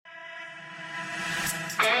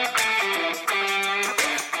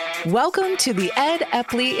Welcome to the Ed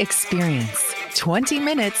Epley Experience. 20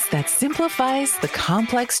 minutes that simplifies the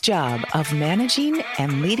complex job of managing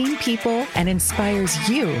and leading people and inspires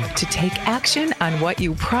you to take action on what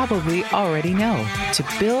you probably already know to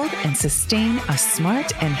build and sustain a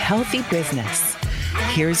smart and healthy business.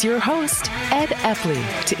 Here's your host, Ed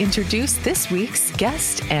Epley, to introduce this week's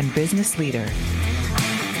guest and business leader.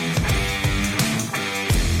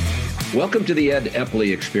 Welcome to the Ed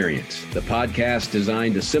Epley Experience, the podcast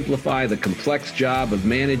designed to simplify the complex job of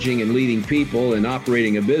managing and leading people and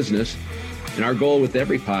operating a business. And our goal with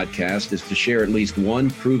every podcast is to share at least one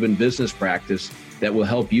proven business practice that will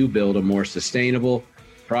help you build a more sustainable,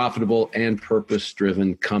 profitable, and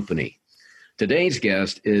purpose-driven company. Today's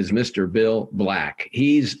guest is Mr. Bill Black.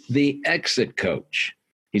 He's the exit coach.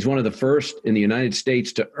 He's one of the first in the United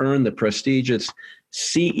States to earn the prestigious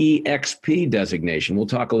CEXP designation. We'll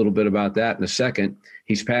talk a little bit about that in a second.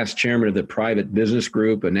 He's past chairman of the Private Business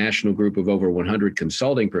Group, a national group of over 100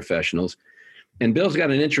 consulting professionals. And Bill's got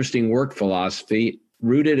an interesting work philosophy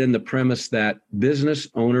rooted in the premise that business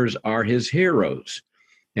owners are his heroes.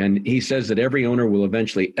 And he says that every owner will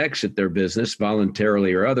eventually exit their business,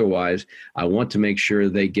 voluntarily or otherwise. I want to make sure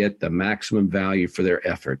they get the maximum value for their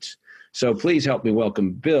efforts. So please help me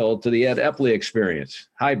welcome Bill to the Ed Epley Experience.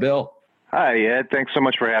 Hi, Bill. Hi, Ed. Thanks so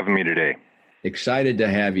much for having me today. Excited to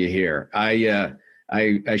have you here.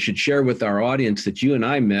 I should share with our audience that you and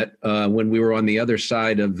I met when we were on the other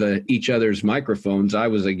side of each other's microphones. I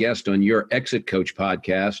was a guest on your Exit Coach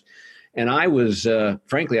podcast, and I was,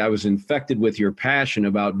 frankly, I was infected with your passion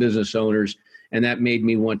about business owners, and that made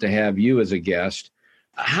me want to have you as a guest.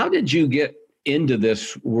 How did you get into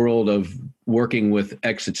this world of working with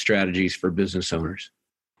exit strategies for business owners?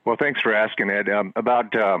 Well, thanks for asking, Ed.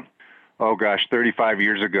 About 35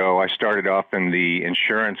 years ago, I started off in the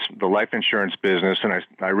life insurance business, and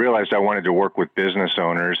I realized I wanted to work with business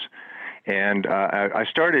owners. And I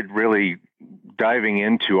started really diving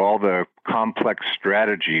into all the complex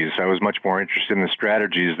strategies. I was much more interested in the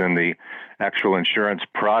strategies than the actual insurance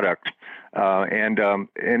product. And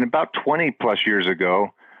about 20 plus years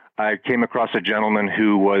ago, I came across a gentleman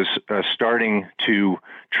who was starting to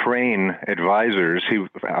train advisors. He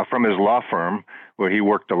from his law firm, where he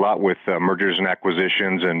worked a lot with mergers and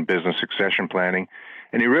acquisitions and business succession planning.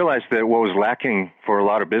 And he realized that what was lacking for a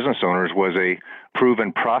lot of business owners was a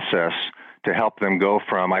proven process to help them go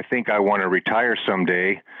from, I think I want to retire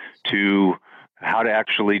someday, to how to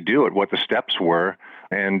actually do it, what the steps were.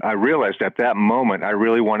 And I realized at that moment, I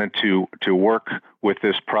really wanted to work with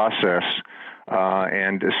this process.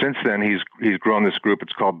 And since then, he's grown this group.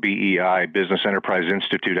 It's called BEI, Business Enterprise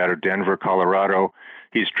Institute, out of Denver, Colorado.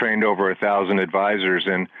 He's trained over 1,000 advisors.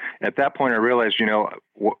 And at that point, I realized,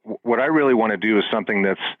 what I really want to do is something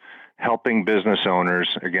that's helping business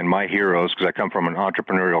owners, again, my heroes, because I come from an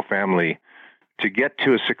entrepreneurial family, to get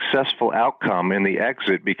to a successful outcome in the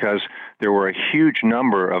exit, because there were a huge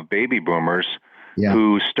number of baby boomers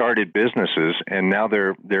who started businesses, and now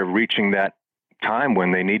they're reaching that time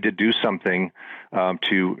when they need to do something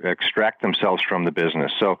to extract themselves from the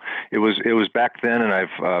business. So it was back then, and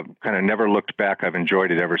I've kind of never looked back. I've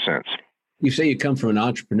enjoyed it ever since. You say you come from an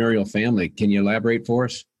entrepreneurial family. Can you elaborate for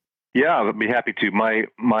us? Yeah, I'd be happy to. My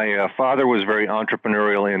father was very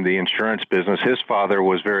entrepreneurial in the insurance business. His father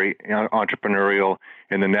was very entrepreneurial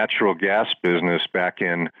in the natural gas business back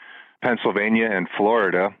in Pennsylvania and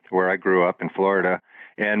Florida, where I grew up in Florida.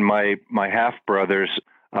 And my half brothers,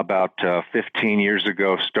 about 15 years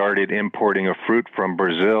ago, started importing a fruit from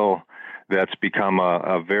Brazil that's become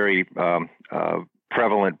a very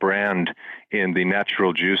prevalent brand in the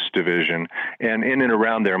natural juice division. And in and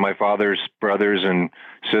around there, my father's brothers and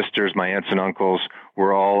sisters, my aunts and uncles,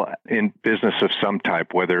 were all in business of some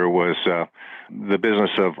type, whether it was the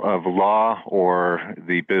business of law or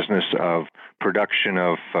the business of production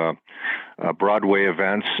of Broadway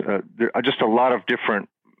events. There are just a lot of different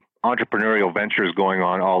entrepreneurial ventures going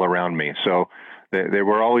on all around me. So they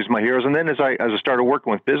were always my heroes. And then as I started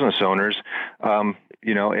working with business owners,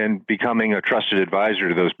 and becoming a trusted advisor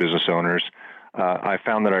to those business owners, I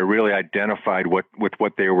found that I really identified with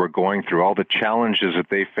what they were going through, all the challenges that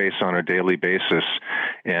they face on a daily basis,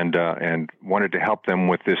 and wanted to help them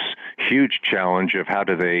with this huge challenge of how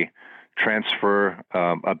do they transfer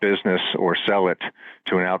a business or sell it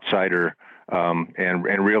to an outsider,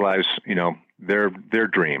 and realize, their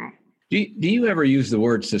dream. Do you ever use the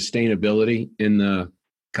word sustainability in the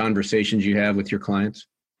conversations you have with your clients?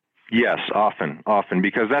 Yes, often,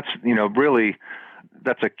 because that's, really,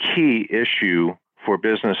 that's a key issue for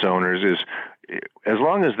business owners. Is as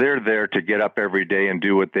long as they're there to get up every day and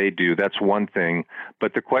do what they do, that's one thing.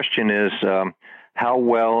 But the question is, how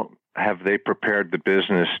well have they prepared the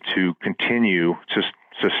business to continue to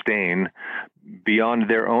sustain beyond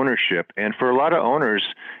their ownership? And for a lot of owners,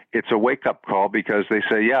 it's a wake-up call because they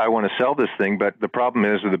say, yeah, I want to sell this thing, but the problem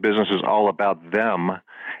is that the business is all about them,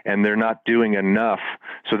 and they're not doing enough.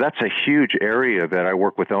 So that's a huge area that I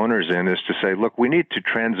work with owners in, is to say, look, we need to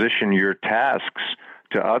transition your tasks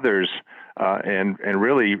to others and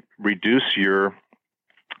really reduce your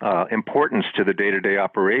importance to the day-to-day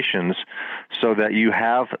operations so that you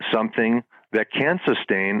have something that can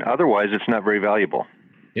sustain. Otherwise, it's not very valuable.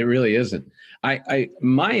 It really isn't.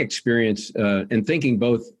 My experience in thinking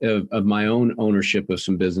both of my own ownership of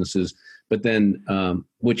some businesses, but then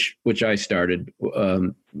which I started,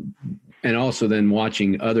 and also then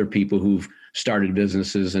watching other people who've started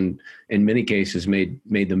businesses and in many cases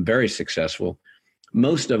made them very successful.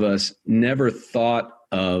 Most of us never thought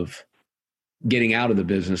of getting out of the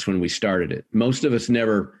business when we started it. Most of us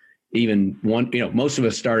never even most of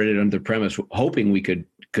us started it under the premise hoping we could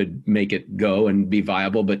make it go and be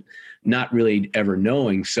viable, but not really ever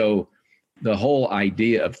knowing. So the whole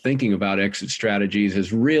idea of thinking about exit strategies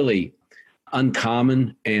is really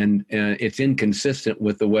uncommon, and it's inconsistent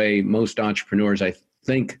with the way most entrepreneurs, I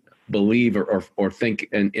think, believe or think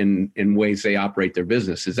in ways they operate their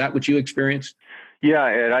business. Is that what you experienced? Yeah,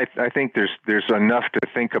 and I think there's enough to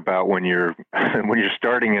think about when you're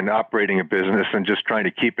starting and operating a business and just trying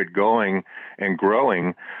to keep it going and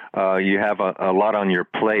growing. You have a lot on your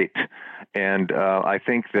plate, and I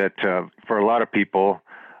think that for a lot of people,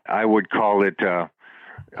 I would call it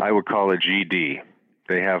GD.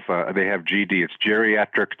 They have GD. It's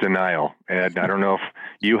geriatric denial, and I don't know if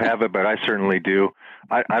you have it, but I certainly do.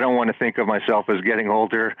 I don't want to think of myself as getting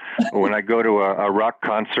older. When I go to a rock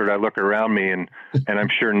concert, I look around me, and I'm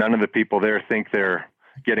sure none of the people there think they're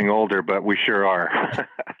getting older, but we sure are.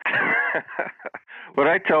 What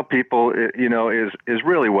I tell people, is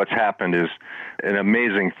really what's happened is an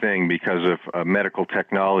amazing thing because of medical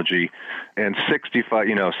technology. And 65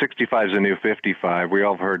 is a new 55. We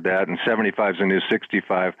all have heard that. And 75 is a new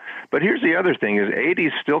 65. But here's the other thing: is 80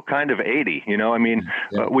 is still kind of 80.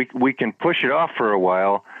 We can push it off for a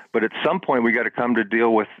while, but at some point we got to come to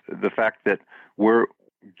deal with the fact that we're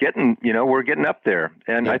getting up there.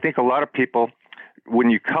 And I think a lot of people, when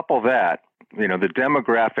you couple that, the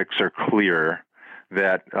demographics are clear.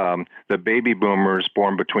 That the baby boomers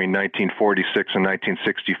born between 1946 and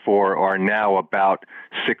 1964 are now about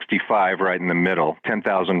 65, right in the middle.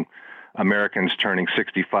 10,000 Americans turning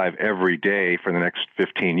 65 every day for the next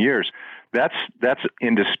 15 years. That's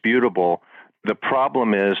indisputable. The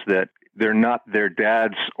problem is that they're not their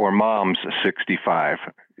dads or moms 65.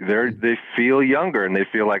 They feel younger, and they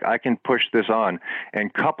feel like I can push this on.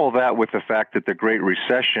 And couple that with the fact that the Great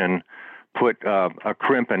Recession put a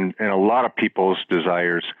crimp in a lot of people's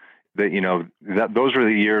desires. That those were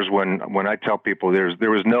the years when I tell people there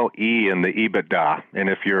was no E in the EBITDA, and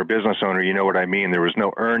if you're a business owner, you know what I mean. There was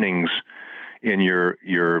no earnings in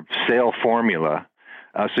your sale formula,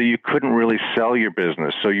 so you couldn't really sell your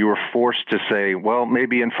business. So you were forced to say, well,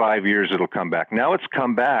 maybe in 5 years it'll come back. Now it's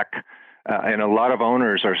come back, and a lot of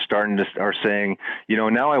owners are saying,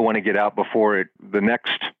 now I want to get out before the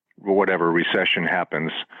next whatever recession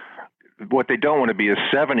happens. What they don't want to be is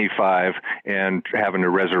 75 and having to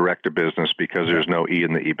resurrect a business because there's no E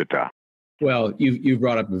in the EBITDA. Well, you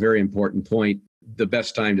brought up a very important point. The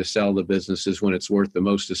best time to sell the business is when it's worth the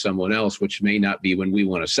most to someone else, which may not be when we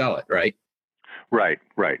want to sell it, right? Right.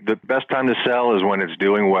 The best time to sell is when it's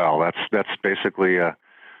doing well. That's basically a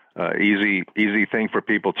easy thing for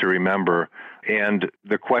people to remember. And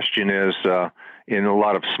the question is, in a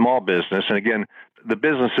lot of small business, and again, the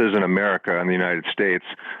businesses in America and the United States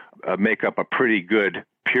make up a pretty good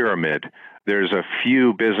pyramid. There's a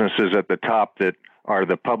few businesses at the top that are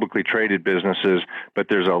the publicly traded businesses, but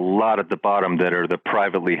there's a lot at the bottom that are the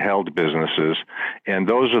privately held businesses. And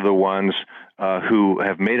those are the ones who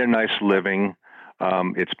have made a nice living.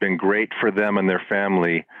 It's been great for them and their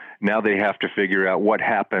family. Now they have to figure out what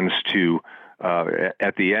happens to,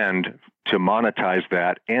 at the end, to monetize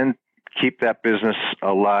that and keep that business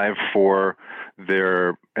alive for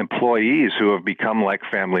their employees who have become like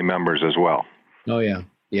family members as well. Oh, yeah.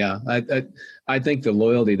 Yeah. I think the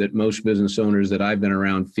loyalty that most business owners that I've been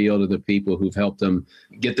around feel to the people who've helped them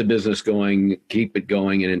get the business going, keep it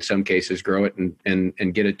going, and in some cases grow it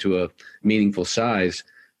and get it to a meaningful size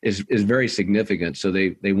is very significant. So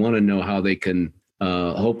they want to know how they can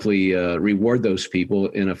hopefully reward those people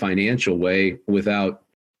in a financial way without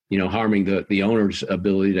harming the owner's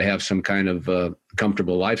ability to have some kind of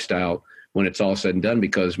comfortable lifestyle when it's all said and done.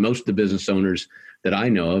 Because most of the business owners that I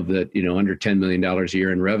know of that, under $10 million a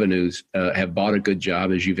year in revenues have bought a good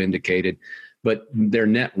job, as you've indicated. but their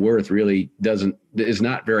net worth really is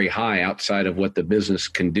not very high outside of what the business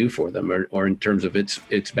can do for them or in terms of its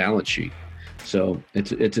balance sheet. So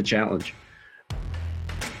it's a challenge.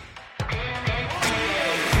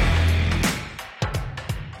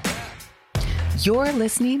 You're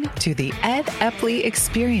listening to the Ed Epley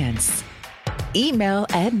Experience. Email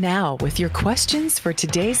Ed now with your questions for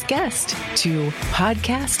today's guest to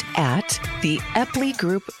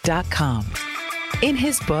podcast@theepleygroup.com. In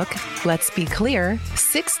his book, Let's Be Clear,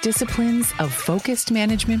 6 Disciplines of Focused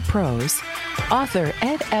Management Pros, author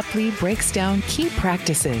Ed Epley breaks down key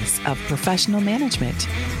practices of professional management,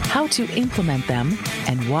 how to implement them,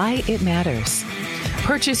 and why it matters.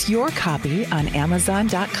 Purchase your copy on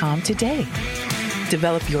Amazon.com today.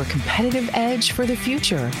 Develop your competitive edge for the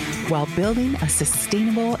future while building a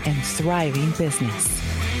sustainable and thriving business.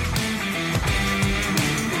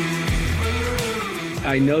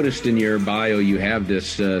 I noticed in your bio you have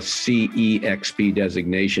this CEXP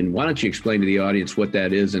designation. Why don't you explain to the audience what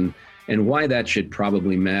that is and why that should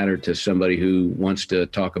probably matter to somebody who wants to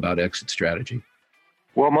talk about exit strategy?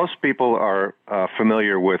 Well, most people are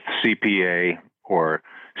familiar with CPA or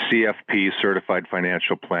CFP, Certified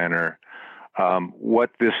Financial Planner. What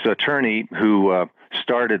this attorney who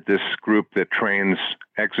started this group that trains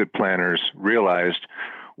exit planners realized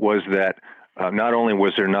was that not only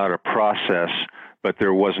was there not a process, but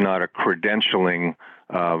there was not a credentialing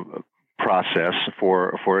process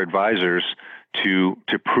for advisors to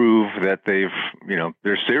prove that they're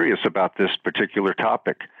serious about this particular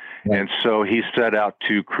topic. Right. And so he set out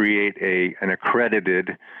to create an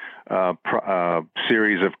accredited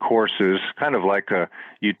series of courses, kind of like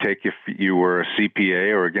you'd take if you were a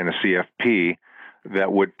CPA or, again, a CFP,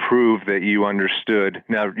 that would prove that you understood.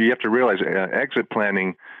 Now, you have to realize exit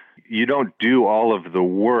planning, you don't do all of the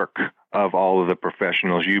work of all of the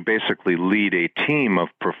professionals. You basically lead a team of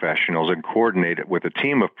professionals and coordinate it with a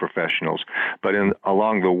team of professionals. But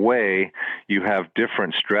along the way, you have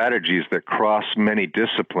different strategies that cross many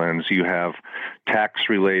disciplines. You have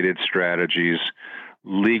tax-related strategies,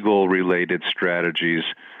 legal-related strategies,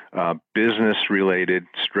 business-related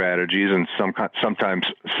strategies, and sometimes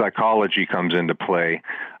psychology comes into play.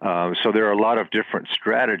 So there are a lot of different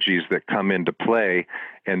strategies that come into play,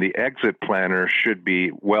 and the exit planner should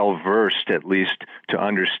be well-versed at least to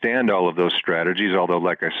understand all of those strategies, although,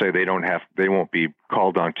 like I say, they won't be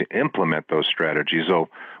called on to implement those strategies.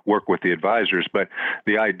 They'll work with the advisors, but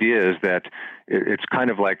the idea is that it's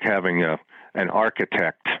kind of like having an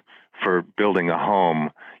architect for building a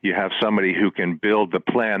home. You have somebody who can build the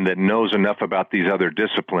plan that knows enough about these other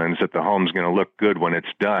disciplines that the home's going to look good when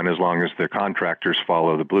it's done, as long as the contractors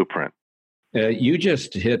follow the blueprint. You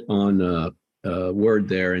just hit on a word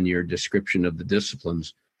there in your description of the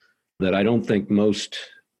disciplines that I don't think most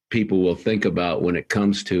people will think about when it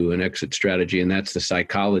comes to an exit strategy, and that's the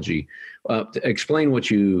psychology. Explain what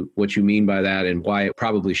you mean by that and why it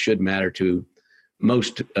probably should matter to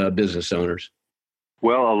most business owners.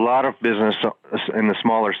 Well, a lot of business in the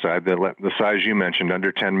smaller side, the size you mentioned,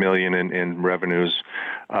 under 10 million in revenues,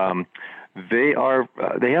 they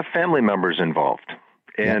have family members involved,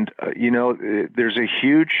 and there's a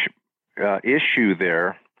huge issue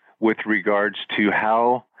there with regards to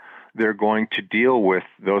how they're going to deal with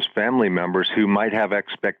those family members who might have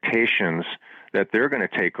expectations that they're going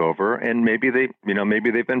to take over, and maybe they've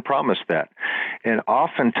been promised that, and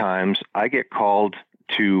oftentimes I get called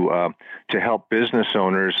to help business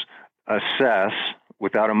owners assess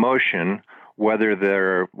without emotion whether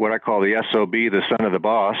they're what I call the SOB, the son of the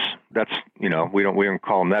boss. That's, we don't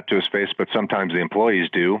call him that to his face, but sometimes the employees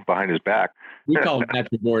do behind his back. We call them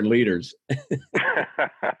natural-born leaders.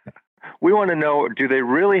 We want to know, do they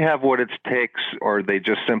really have what it takes, or are they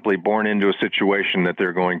just simply born into a situation that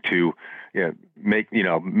they're going to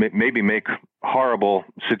maybe make horrible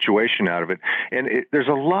situation out of it? And there's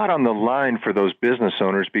a lot on the line for those business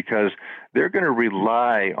owners because they're going to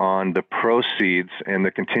rely on the proceeds and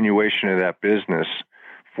the continuation of that business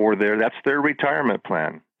that's their retirement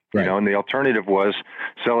plan. Right. And the alternative was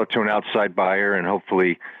sell it to an outside buyer and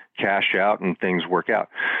hopefully cash out and things work out.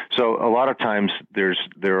 So a lot of times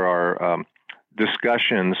there are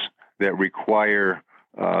discussions that require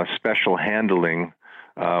special handling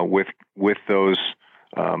with those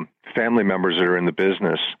family members that are in the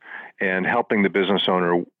business and helping the business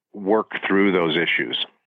owner work through those issues.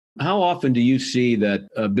 How often do you see that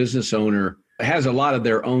a business owner has a lot of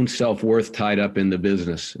their own self-worth tied up in the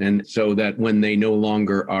business, and so that when they no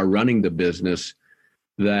longer are running the business,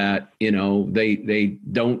 that they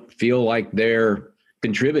don't feel like they're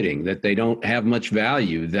contributing, that they don't have much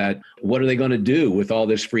value, that what are they going to do with all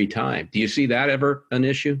this free time? Do you see that ever an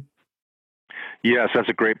issue? Yes, that's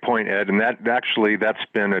a great point, Ed. And that's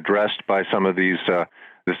been addressed by some of these,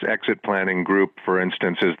 this exit planning group, for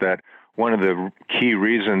instance, is that one of the key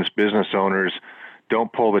reasons business owners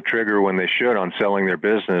don't pull the trigger when they should on selling their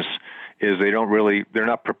business is they're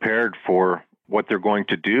not prepared for what they're going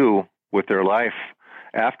to do with their life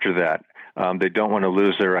after that. They don't want to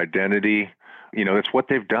lose their identity. It's what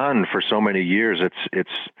they've done for so many years.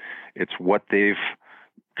 It's what they've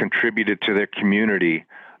contributed to their community.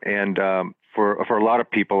 And for a lot of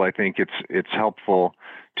people, I think it's helpful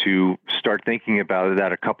to start thinking about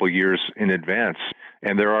that a couple years in advance.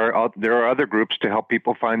 And there are other groups to help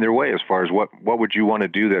people find their way as far as what would you want to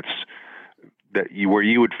do where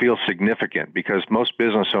you would feel significant, because most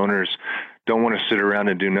business owners don't want to sit around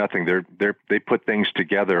and do nothing. They put things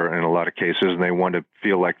together in a lot of cases, and they want to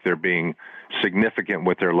feel like they're being significant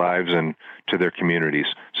with their lives and to their communities.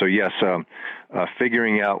 So yes,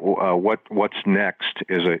 figuring out what's next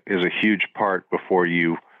is a huge part before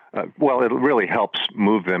you. It really helps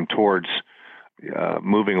move them towards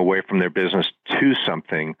moving away from their business to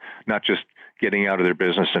something, not just getting out of their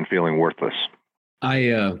business and feeling worthless.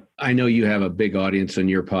 I know you have a big audience on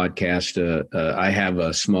your podcast. I have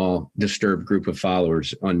a small disturbed group of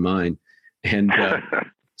followers on mine, and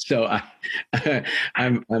so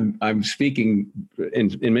I'm speaking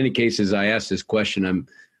in many cases. I ask this question.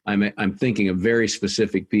 I'm thinking of very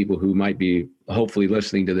specific people who might be hopefully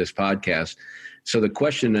listening to this podcast. So the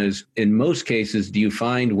question is, in most cases, do you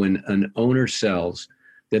find when an owner sells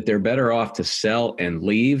that they're better off to sell and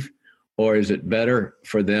leave, or is it better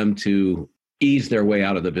for them to ease their way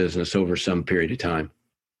out of the business over some period of time?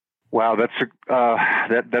 Wow, that's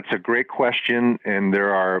a great question, and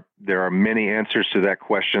there are many answers to that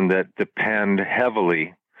question that depend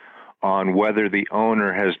heavily on whether the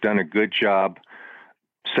owner has done a good job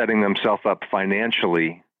setting themselves up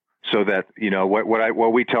financially, so that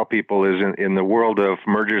what we tell people is in the world of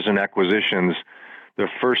mergers and acquisitions, the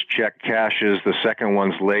first check cashes, the second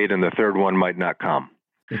one's late, and the third one might not come.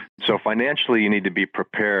 So financially, you need to be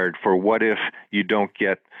prepared for what if you don't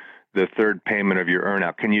get the third payment of your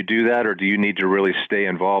earnout. Can you do that, or do you need to really stay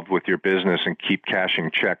involved with your business and keep cashing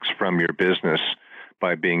checks from your business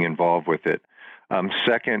by being involved with it?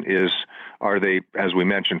 Second is, are they, as we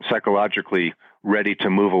mentioned, psychologically ready to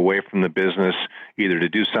move away from the business, either to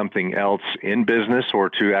do something else in business or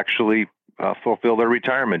to actually fulfill their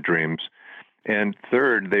retirement dreams? And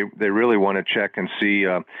third, they really want to check and see,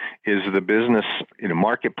 is the business in a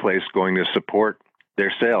marketplace going to support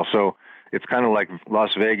their sale? So it's kind of like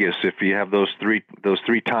Las Vegas. If you have those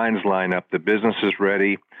three times line up, the business is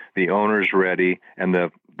ready, the owner's ready, and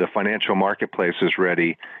the financial marketplace is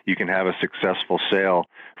ready, you can have a successful sale.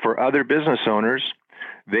 For other business owners,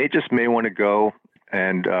 they just may want to go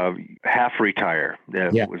and half retire.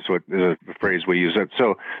 Yeah. Was what the phrase we use.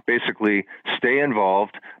 So basically, stay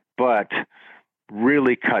involved, but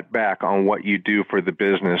really cut back on what you do for the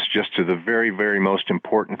business, just to the very, very most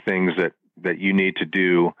important things that you need to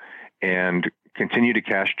do, and continue to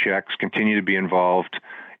cash checks, continue to be involved,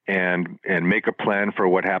 and make a plan for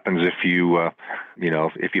what happens if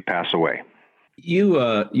you pass away. You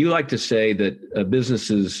like to say that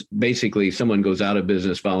businesses, basically someone goes out of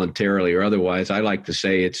business voluntarily or otherwise. I like to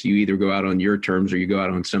say it's you either go out on your terms or you go out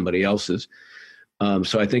on somebody else's.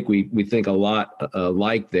 So I think we think a lot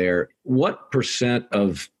alike there. What percent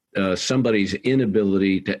of somebody's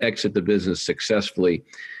inability to exit the business successfully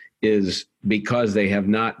is because they have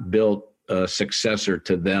not built a successor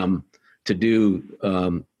to them to do,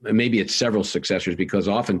 maybe it's several successors, because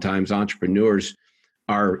oftentimes entrepreneurs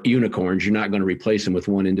are unicorns. You're not going to replace them with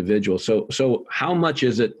one individual. So how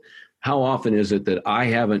often is it that I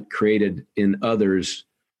haven't created in others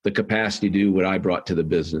the capacity to do what I brought to the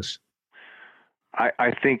business?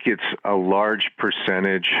 I think it's a large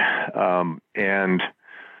percentage, and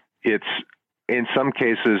it's, in some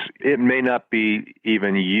cases, it may not be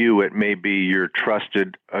even you. It may be your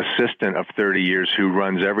trusted assistant of 30 years who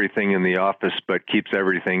runs everything in the office but keeps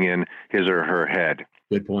everything in his or her head.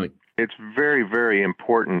 Good point. It's very, very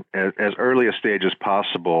important as early a stage as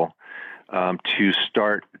possible to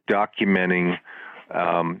start documenting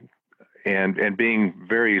and being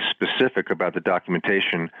very specific about the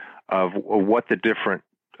documentation of what the different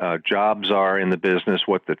jobs are in the business,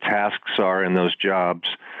 what the tasks are in those jobs,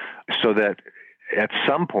 so that at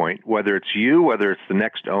some point, whether it's you, whether it's the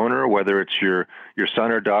next owner, whether it's your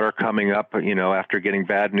son or daughter coming up, after getting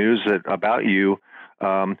bad news about you,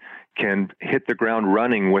 can hit the ground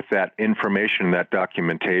running with that information, that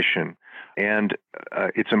documentation. And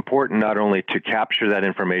it's important not only to capture that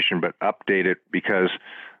information, but update it, because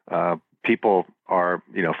people are,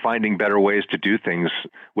 finding better ways to do things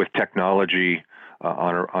with technology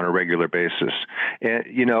on a regular basis. And,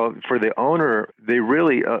 for the owner, they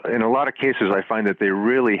really, in a lot of cases, I find that they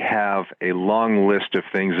really have a long list of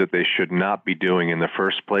things that they should not be doing in the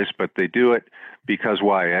first place, but they do it because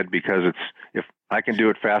why, Ed? Because if I can do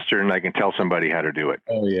it faster and I can tell somebody how to do it.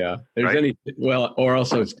 Oh, yeah. Right? Or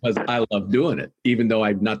also it's because I love doing it, even though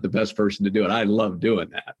I'm not the best person to do it. I love doing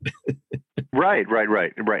that. Right.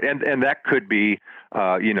 And that could be,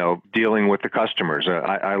 dealing with the customers.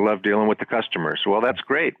 I love dealing with the customers. Well, that's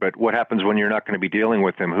great. But what happens when you're not going to be dealing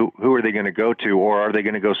with them? Who are they going to go to, or are they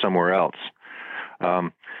going to go somewhere else?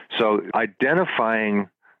 So identifying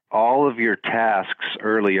all of your tasks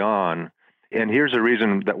early on. And here's the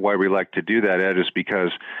reason that why we like to do that, Ed, is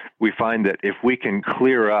because we find that if we can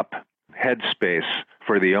clear up headspace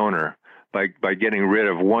for the owner by getting rid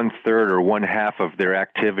of 1/3 or 1/2 of their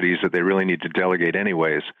activities that they really need to delegate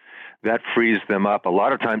anyways, that frees them up. A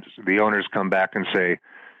lot of times the owners come back and say,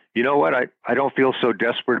 you know what, I don't feel so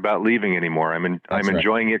desperate about leaving anymore. I'm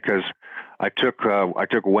enjoying it because I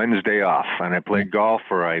took Wednesday off and I played golf,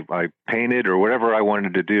 or I painted, or whatever I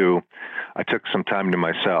wanted to do. I took some time to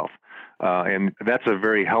myself. And that's a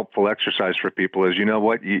very helpful exercise for people is, you know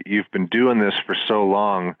what, you've been doing this for so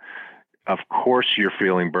long. Of course you're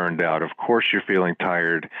feeling burned out. Of course you're feeling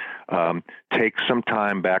tired. Take some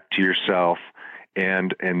time back to yourself.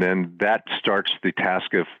 And then that starts the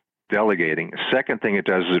task of delegating. Second thing it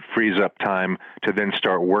does is it frees up time to then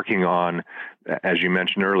start working on, as you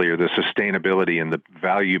mentioned earlier, the sustainability and the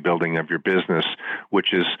value building of your business,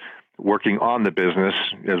 which is working on the business,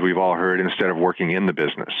 as we've all heard, instead of working in the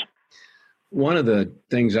business. One of the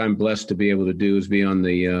things I'm blessed to be able to do is be on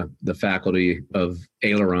the faculty of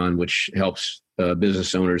Aileron, which helps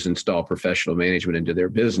business owners install professional management into their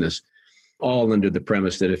business, all under the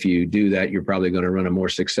premise that if you do that, you're probably going to run a more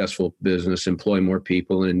successful business, employ more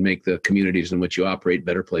people, and make the communities in which you operate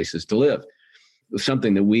better places to live.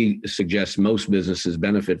 Something that we suggest most businesses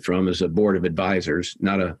benefit from is a board of advisors,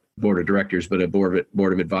 not a board of directors, but a board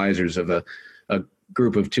of advisors of a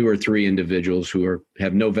group of 2 or 3 individuals who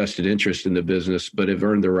have no vested interest in the business, but have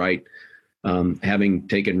earned the right, having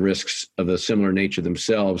taken risks of a similar nature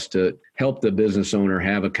themselves, to help the business owner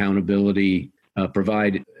have accountability,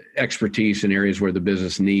 provide expertise in areas where the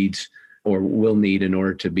business needs or will need in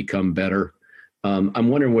order to become better. I'm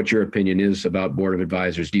wondering what your opinion is about board of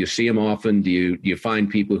advisors. Do you see them often? Do you find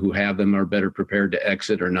people who have them are better prepared to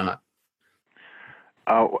exit or not?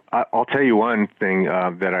 I'll tell you one thing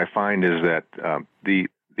that I find is that the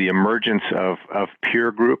emergence of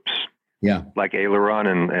peer groups, like Aileron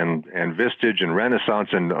and Vistage and Renaissance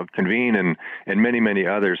and Convene and many, many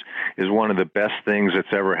others, is one of the best things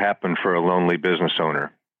that's ever happened for a lonely business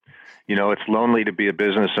owner. It's lonely to be a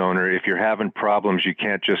business owner. If you're having problems, you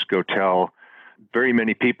can't just go tell very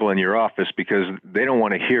many people in your office because they don't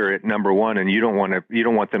want to hear it, number one, and you don't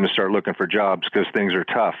want them to start looking for jobs because things are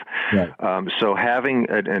tough. Right. So having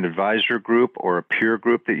an advisor group or a peer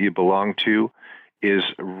group that you belong to is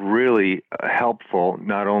really helpful,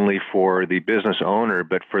 not only for the business owner,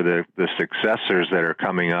 but for the successors that are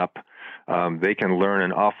coming up. They can learn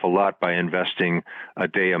an awful lot by investing a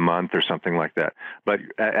day a month or something like that. But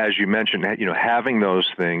as you mentioned, having those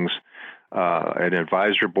things, an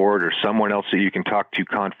advisor board or someone else that you can talk to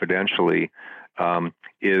confidentially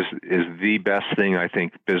is the best thing I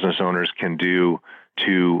think business owners can do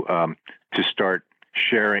to start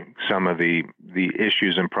sharing some of the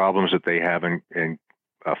issues and problems that they have and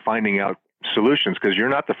finding out solutions, because you're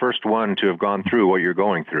not the first one to have gone through what you're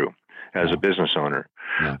going through as a business owner.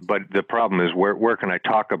 Yeah. But the problem is where can I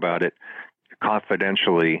talk about it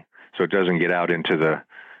confidentially so it doesn't get out into the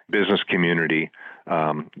business community,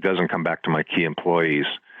 doesn't come back to my key employees.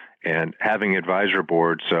 And having advisor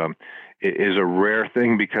boards is a rare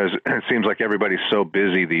thing because it seems like everybody's so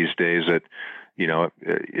busy these days that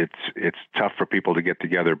it's tough for people to get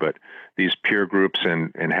together. But these peer groups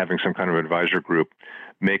and having some kind of advisor group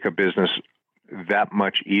make a business that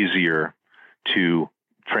much easier to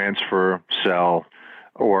transfer, sell,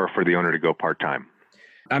 or for the owner to go part-time.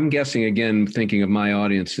 I'm guessing, again, thinking of my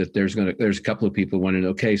audience, that there's a couple of people wondering,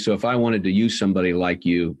 okay, so if I wanted to use somebody like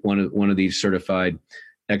you, one of these certified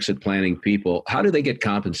exit planning people, how do they get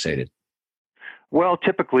compensated? Well,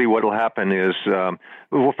 typically what will happen is,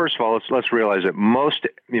 first of all, let's realize that most,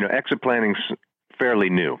 exit planning's fairly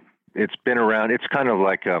new. It's been around. It's kind of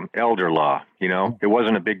like elder law, It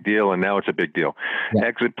wasn't a big deal, and now it's a big deal. Yeah.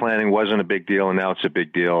 Exit planning wasn't a big deal, and now it's a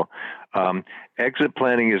big deal. Exit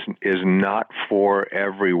planning is not for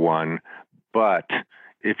everyone, but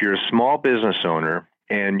if you're a small business owner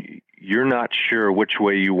and you're not sure which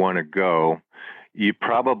way you want to go, you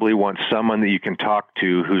probably want someone that you can talk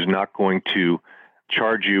to who's not going to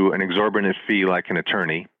charge you an exorbitant fee like an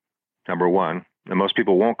attorney, number one. And most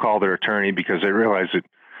people won't call their attorney because they realize that,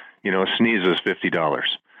 a sneeze is $50.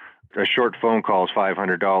 A short phone call is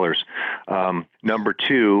 $500. Number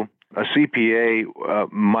two, a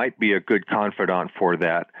CPA might be a good confidant for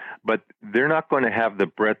that, but they're not going to have the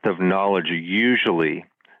breadth of knowledge usually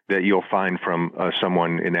that you'll find from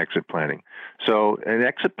someone in exit planning. So an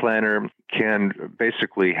exit planner can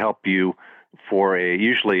basically help you for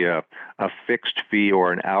usually a fixed fee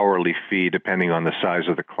or an hourly fee, depending on the size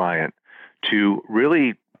of the client, to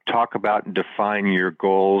really talk about and define your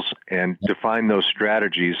goals and define those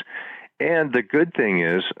strategies. And the good thing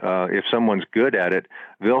is, if someone's good at it,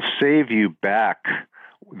 they'll save you back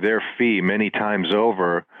their fee many times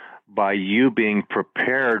over by you being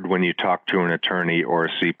prepared when you talk to an attorney or a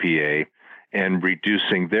CPA and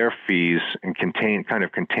reducing their fees and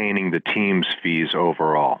containing the team's fees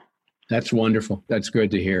overall. That's wonderful. That's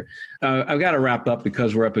good to hear. I've got to wrap up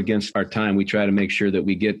because we're up against our time. We try to make sure that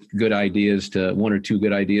we get good ideas to one or two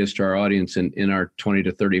good ideas to our audience in our 20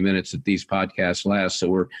 to 30 minutes that these podcasts last. So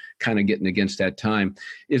we're kind of getting against that time.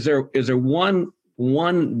 Is there one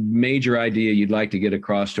major idea you'd like to get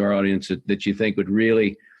across to our audience that you think would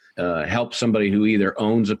really help somebody who either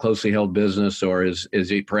owns a closely held business or is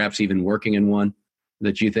perhaps even working in one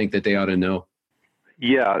that you think that they ought to know?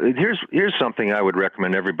 Yeah, here's something I would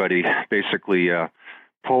recommend everybody basically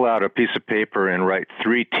pull out a piece of paper and write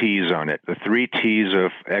 3 T's on it. The 3 T's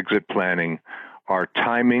of exit planning are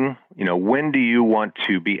timing. When do you want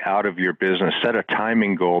to be out of your business? Set a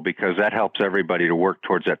timing goal because that helps everybody to work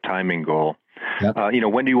towards that timing goal. Yep.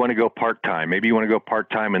 When do you want to go part-time? Maybe you want to go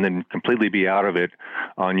part-time and then completely be out of it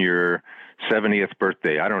on your 70th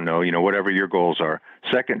birthday. I don't know, whatever your goals are.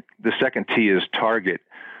 The second T is target.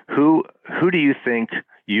 Who do you think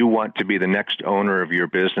you want to be the next owner of your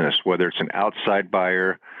business, whether it's an outside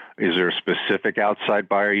buyer? Is there a specific outside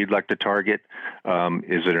buyer you'd like to target?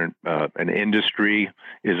 Is it an industry?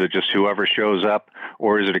 Is it just whoever shows up?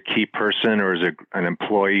 Or is it a key person? Or is it an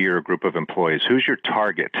employee or a group of employees? Who's your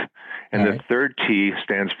target? And the third T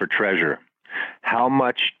stands for treasure. How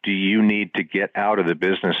much do you need to get out of the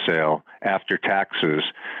business sale after taxes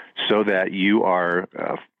so that you are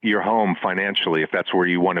your home financially, if that's where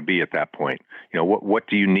you want to be at that point? What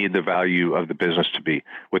do you need the value of the business to be?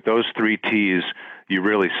 With those 3 T's, you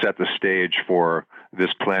really set the stage for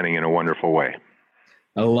this planning in a wonderful way.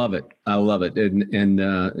 I love it.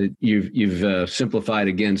 And you've simplified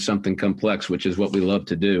again something complex, which is what we love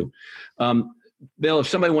to do. Bill, if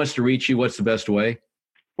somebody wants to reach you, what's the best way?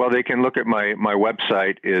 Well, they can look at my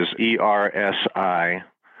website is ERSI,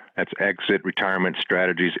 that's Exit Retirement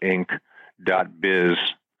Strategies Inc.biz.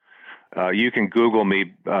 You can Google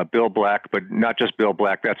me, Bill Black, but not just Bill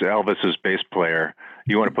Black, that's Elvis's bass player.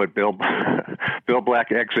 You want to put Bill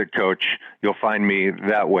Black Exit Coach, you'll find me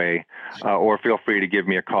that way. Or feel free to give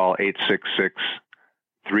me a call,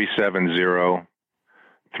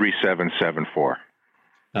 866-370-3774.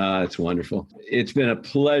 It's wonderful. It's been a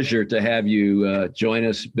pleasure to have you join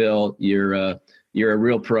us, Bill. You're a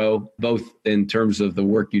real pro, both in terms of the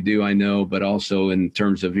work you do, I know, but also in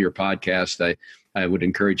terms of your podcast. I would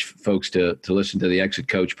encourage folks to listen to the Exit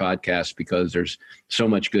Coach podcast because there's so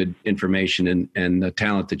much good information and the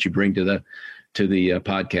talent that you bring to the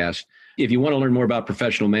podcast. If you want to learn more about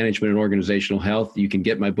professional management and organizational health, you can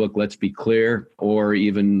get my book, Let's Be Clear, or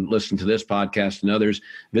even listen to this podcast and others.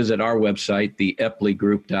 Visit our website,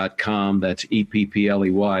 theepleygroup.com. That's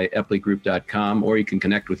EPPLEY, epleygroup.com, or you can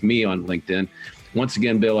connect with me on LinkedIn. Once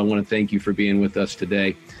again, Bill, I want to thank you for being with us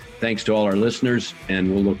today. Thanks to all our listeners,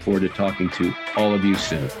 and we'll look forward to talking to all of you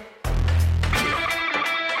soon.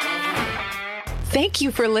 Thank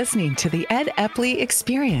you for listening to the Ed Epley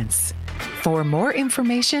Experience. For more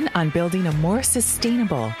information on building a more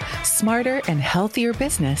sustainable, smarter, and healthier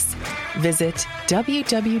business, visit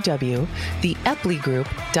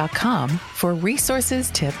www.theepleygroup.com for resources,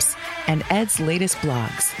 tips, and Ed's latest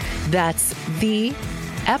blogs. That's the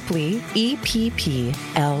Epley, EPPLEY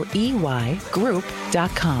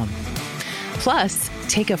group.com. Plus,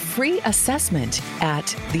 take a free assessment at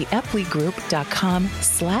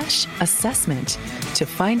theepleygroup.com/assessment to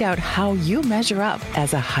find out how you measure up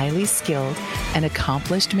as a highly skilled and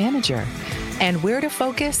accomplished manager and where to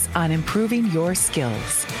focus on improving your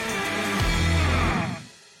skills.